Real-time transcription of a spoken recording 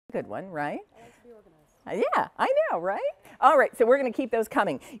Good one, right? I like to be organized. Yeah, I know, right? All right, so we're going to keep those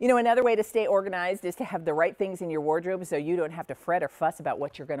coming. You know, another way to stay organized is to have the right things in your wardrobe so you don't have to fret or fuss about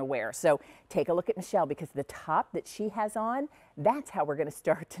what you're going to wear. So take a look at Michelle, because the top that she has on, that's how we're going to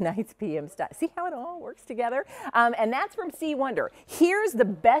start tonight's PM style. See how it all works together? And that's from C Wonder. Here's the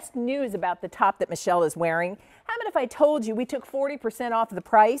best news about the top that Michelle is wearing. How about if I told you we took 40% off the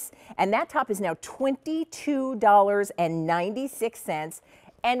price, and that top is now $22.96.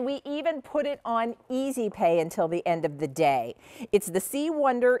 And we even put it on Easy Pay until the end of the day. It's the C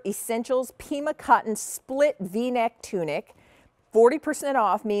Wonder Essentials Pima Cotton Split V-Neck Tunic. 40%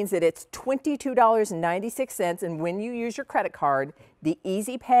 off means that it's $22.96, and when you use your credit card, the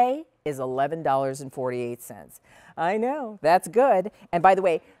Easy Pay is $11.48. I know, that's good. And by the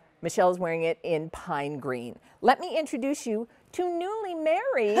way, Michelle's wearing it in pine green. Let me introduce you to newly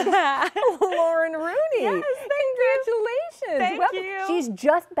married Lauren Rooney. Yes, congratulations. Thank you. She's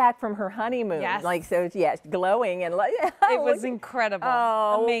just back from her honeymoon. Yes. Like, so yes, glowing and like it was incredible.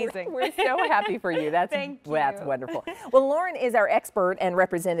 Oh, amazing. We're so happy for you. That's Thank you. That's wonderful. Well, Lauren is our expert and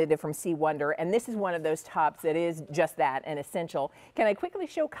representative from C Wonder, and this is one of those tops that is just that, an essential. Can I quickly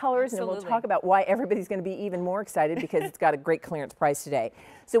show colors? Absolutely. And we'll talk about why everybody's going to be even more excited because it's got a great clearance price today.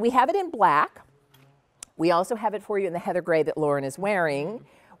 So we have it in black. We also have it for you in the heather gray that Lauren is wearing.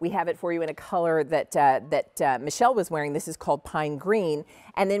 We have it for you in a color that Michelle was wearing. This is called pine green.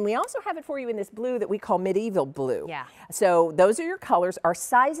 And then we also have it for you in this blue that we call medieval blue. Yeah. So those are your colors. Our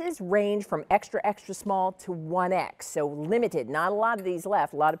sizes range from extra, extra small to 1X. So limited, not a lot of these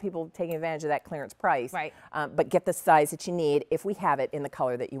left. A lot of people taking advantage of that clearance price. Right. But get the size that you need if we have it in the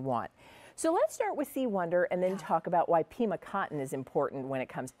color that you want. So let's start with C Wonder and then talk about why Pima cotton is important when it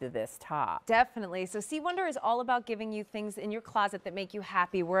comes to this top. Definitely. So C Wonder is all about giving you things in your closet that make you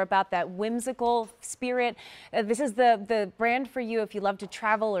happy. We're about that whimsical spirit. This is the brand for you if you love to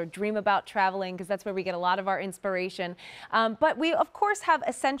travel or dream about traveling, because that's where we get a lot of our inspiration. But we, of course, have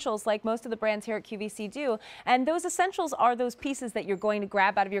essentials like most of the brands here at QVC do. And those essentials are those pieces that you're going to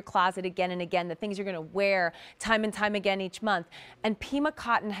grab out of your closet again and again, the things you're going to wear time and time again each month. And Pima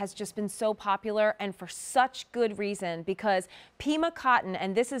cotton has just been so popular, and for such good reason, because Pima cotton,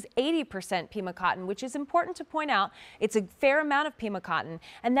 and this is 80% Pima cotton, which is important to point out, it's a fair amount of Pima cotton,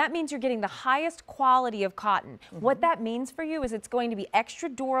 and that means you're getting the highest quality of cotton. What that means for you is it's going to be extra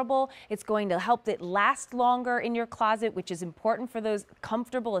durable, it's going to help it last longer in your closet, which is important for those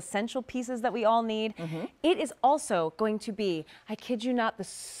comfortable essential pieces that we all need. It is also going to be, I kid you not, the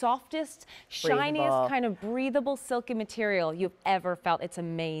softest, shiniest, kind of breathable silky material you've ever felt. It's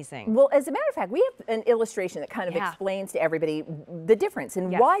amazing. Well, as a matter of fact, we have an illustration that kind of explains to everybody the difference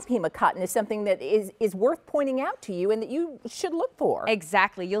and why Pima cotton is something that is worth pointing out to you and that you should look for.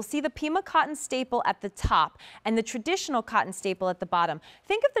 Exactly. You'll see the Pima cotton staple at the top and the traditional cotton staple at the bottom.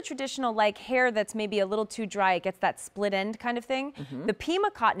 Think of the traditional like hair that's maybe a little too dry, it gets that split end kind of thing. The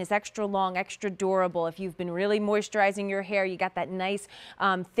Pima cotton is extra long, extra durable. If you've been really moisturizing your hair, you got that nice,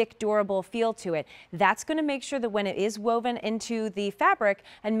 thick, durable feel to it. That's going to make sure that when it is woven into the fabric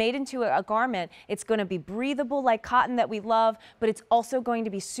and made into a garment, it's going to be breathable like cotton that we love, but it's also going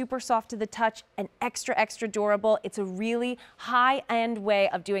to be super soft to the touch and extra, extra durable. It's a really high-end way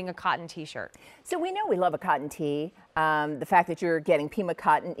of doing a cotton t-shirt. So we know we love a cotton tee. The fact that you're getting Pima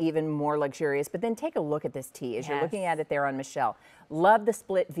cotton, even more luxurious, but then take a look at this tee as you're looking at it there on Michelle. Love the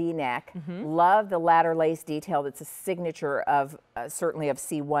split V-neck. Love the ladder lace detail that's a signature of, certainly of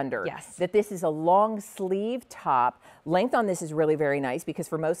C Wonder. Yes. That this is a long sleeve top. Length on this is really very nice because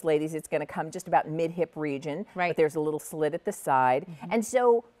for most ladies it's going to come just about mid-hip region. Right. But there's a little slit at the side. And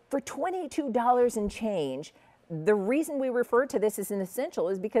so for $22 and change, the reason we refer to this as an essential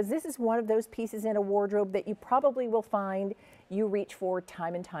is because this is one of those pieces in a wardrobe that you probably will find you reach for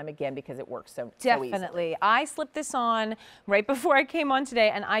time and time again because it works so easily. Definitely. I slipped this on right before I came on today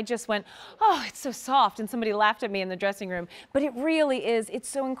and I just went, oh, it's so soft. And somebody laughed at me in the dressing room. But it really is. It's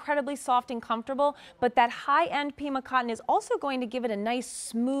so incredibly soft and comfortable. But that high-end Pima cotton is also going to give it a nice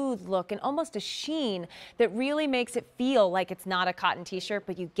smooth look and almost a sheen that really makes it feel like it's not a cotton t-shirt,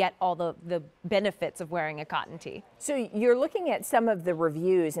 but you get all the benefits of wearing a cotton tee. So you're looking at some of the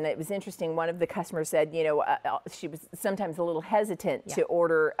reviews, and it was interesting. One of the customers said, you know, she was sometimes a little hesitant to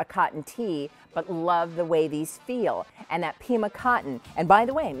order a cotton tee, but love the way these feel. And that Pima cotton, and by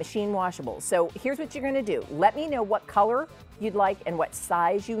the way, machine washable. So here's what you're going to do. Let me know what color you'd like and what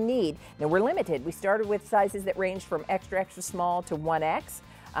size you need. Now we're limited. We started with sizes that range from extra, extra small to 1X.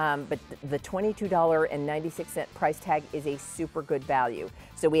 But the $22.96 price tag is a super good value.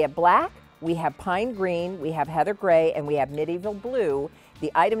 So we have black, we have pine green, we have heather gray, and we have medieval blue.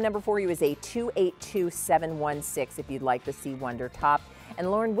 The item number for you is a 282716 if you'd like the C Wonder top. And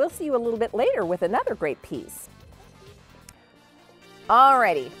Lauren, we'll see you a little bit later with another great piece.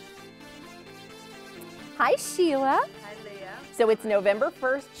 Alrighty. Hi, Sheila. Hi, Leah. So it's November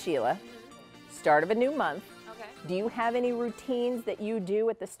 1st, Sheila, start of a new month. Okay. Do you have any routines that you do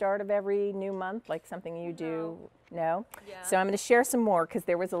at the start of every new month, like something you do? No? Yeah. So I'm going to share some more because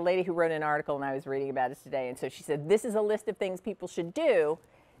there was a lady who wrote an article and I was reading about it today. And so she said, this is a list of things people should do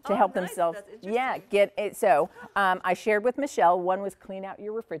to help nice. themselves. That's interesting. Yeah, get it. So I shared with Michelle, one was clean out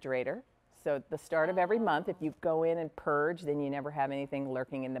your refrigerator. So at the start of every month, if you go in and purge, then you never have anything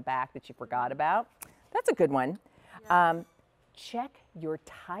lurking in the back that you forgot about. That's a good one. Yeah. Check your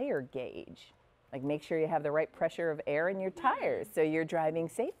tire gauge. Like make sure you have the right pressure of air in your tires so you're driving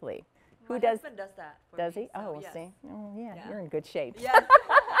safely. My Who does? husband does that for Does me, he? so Oh, we'll yes. see. Oh, yeah, Yeah. you're in good shape. Yes.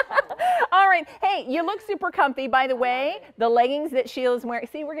 All right. Hey, you look super comfy, by the way. The leggings that Sheila's wearing.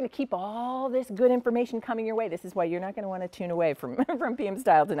 See, we're going to keep all this good information coming your way. This is why you're not going to want to tune away from PM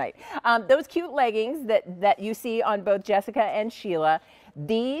Style tonight. Those cute leggings that you see on both Jessica and Sheila,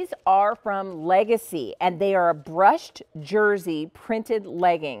 these are from Legacy, and they are a brushed jersey printed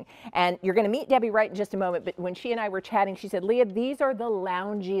legging. And you're going to meet Debbie Wright in just a moment, but when she and I were chatting, she said, Leah, these are the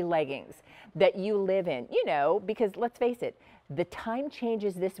loungy leggings that you live in. You know, because let's face it, the time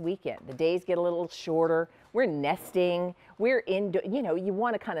changes this weekend. The days get a little shorter. We're nesting. We're in, you know, you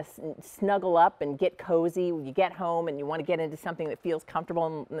want to kind of snuggle up and get cozy when you get home and you want to get into something that feels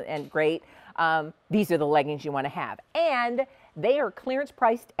comfortable and great. These are the leggings you want to have. And they are clearance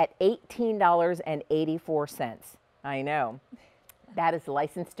priced at $18.84. I know. That is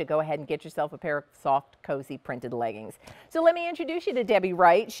licensed to go ahead and get yourself a pair of soft, cozy printed leggings. So let me introduce you to Debbie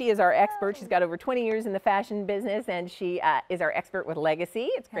Wright. She is our expert. She's got over 20 years in the fashion business, and she is our expert with Legacy.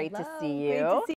 It's great to see you. Great to see